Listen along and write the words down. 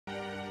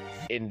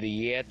In the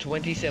year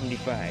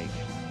 2075,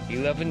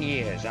 11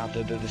 years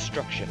after the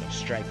destruction of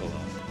Strikalon.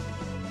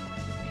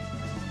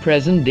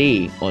 Present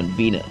day on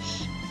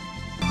Venus.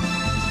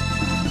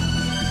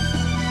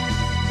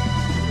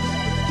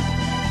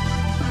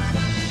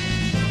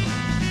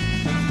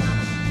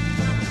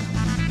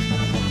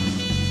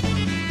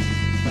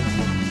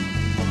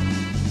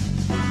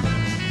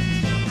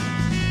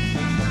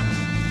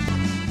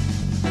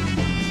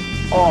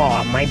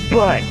 Aw, my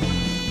butt!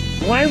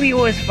 Why are we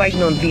always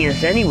fighting on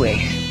Venus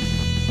anyways?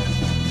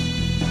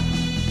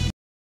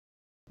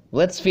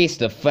 Let's face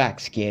the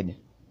facts, kid.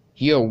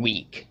 You're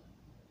weak.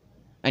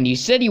 And you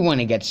said you want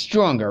to get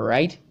stronger,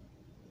 right?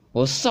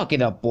 Well, suck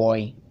it up,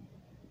 boy.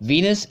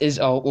 Venus is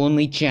our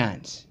only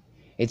chance.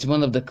 It's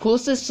one of the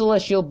closest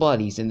celestial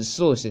bodies in the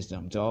solar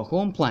system to our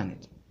home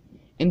planet.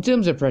 In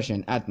terms of pressure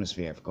and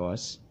atmosphere, of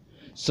course.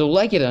 So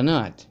like it or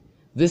not,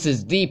 this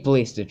is the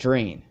place to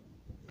train.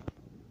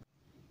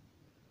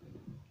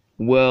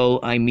 Well,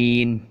 I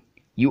mean,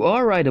 you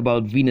are right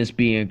about Venus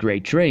being a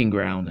great training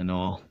ground and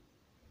all.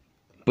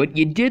 But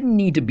you didn't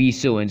need to be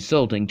so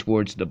insulting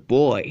towards the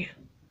boy.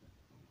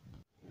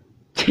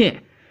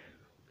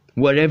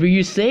 Whatever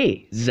you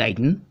say,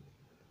 Zitan.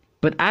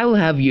 But I will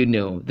have you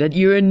know that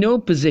you're in no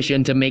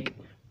position to make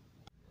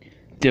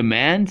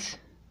demands.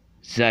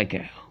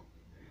 Zikyle,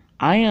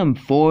 I am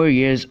 4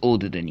 years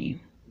older than you.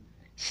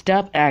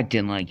 Stop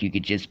acting like you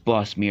could just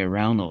boss me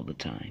around all the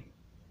time.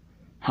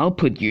 I'll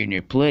put you in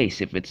your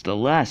place if it's the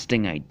last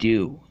thing I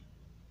do.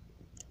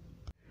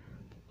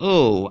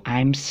 Oh,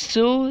 I'm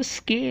so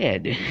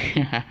scared.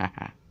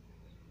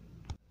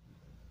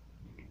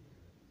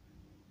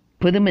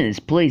 Put him in his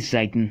place,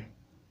 Zitan.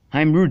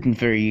 I'm rooting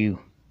for you.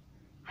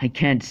 I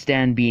can't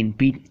stand being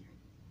beaten.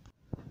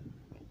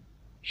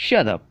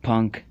 Shut up,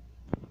 punk.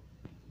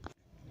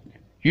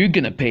 You're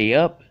gonna pay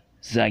up,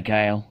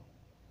 Zikyle.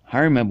 I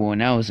remember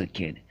when I was a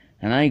kid,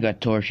 and I got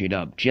tortured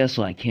up just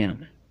like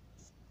him.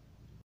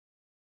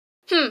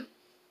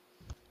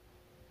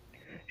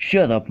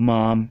 Shut up,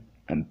 Mom.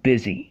 I'm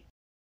busy.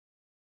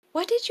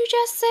 What did you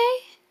just say?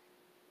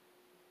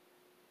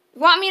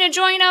 Want me to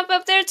join up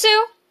there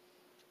too?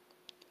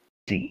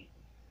 See.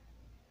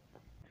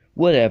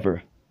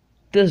 Whatever.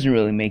 Doesn't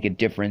really make a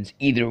difference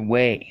either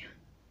way.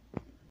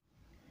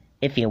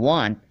 If you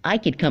want, I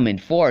could come in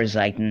for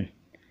Zitan.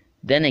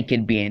 Then it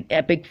could be an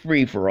epic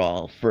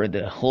free-for-all for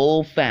the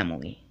whole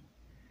family.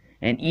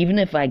 And even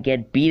if I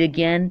get beat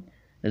again,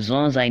 as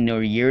long as I know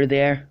you're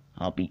there,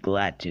 I'll be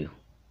glad to.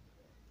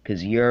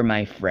 'Cause you're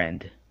my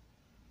friend.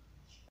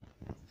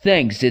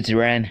 Thanks,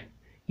 Zedzerain.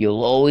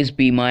 You'll always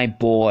be my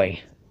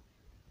boy.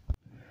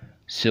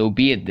 So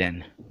be it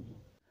then.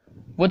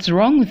 What's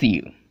wrong with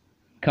you?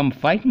 Come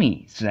fight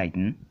me,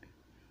 Zitan.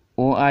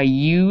 Or are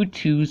you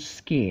too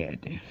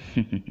scared?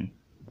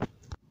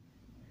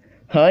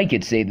 I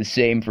could say the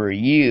same for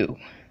you.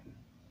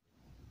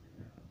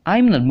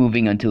 I'm not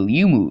moving until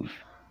you move.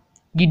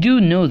 You do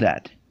know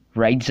that,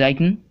 right,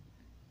 Zitan?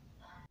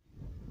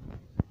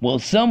 Well,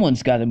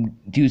 someone's gotta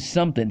do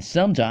something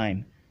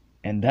sometime.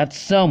 And that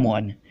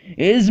someone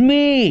is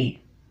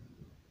me!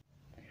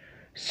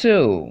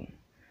 So,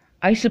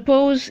 I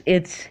suppose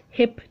it's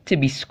hip to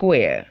be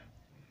square,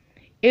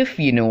 if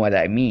you know what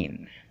I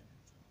mean.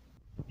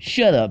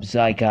 Shut up,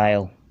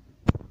 Zikyle.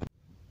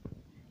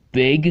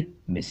 Big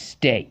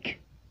mistake.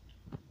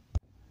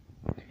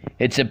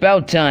 It's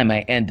about time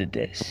I ended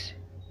this.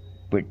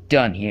 We're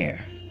done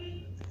here.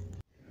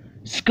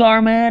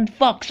 Scarman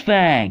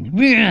Foxfang!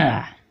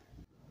 Yeah!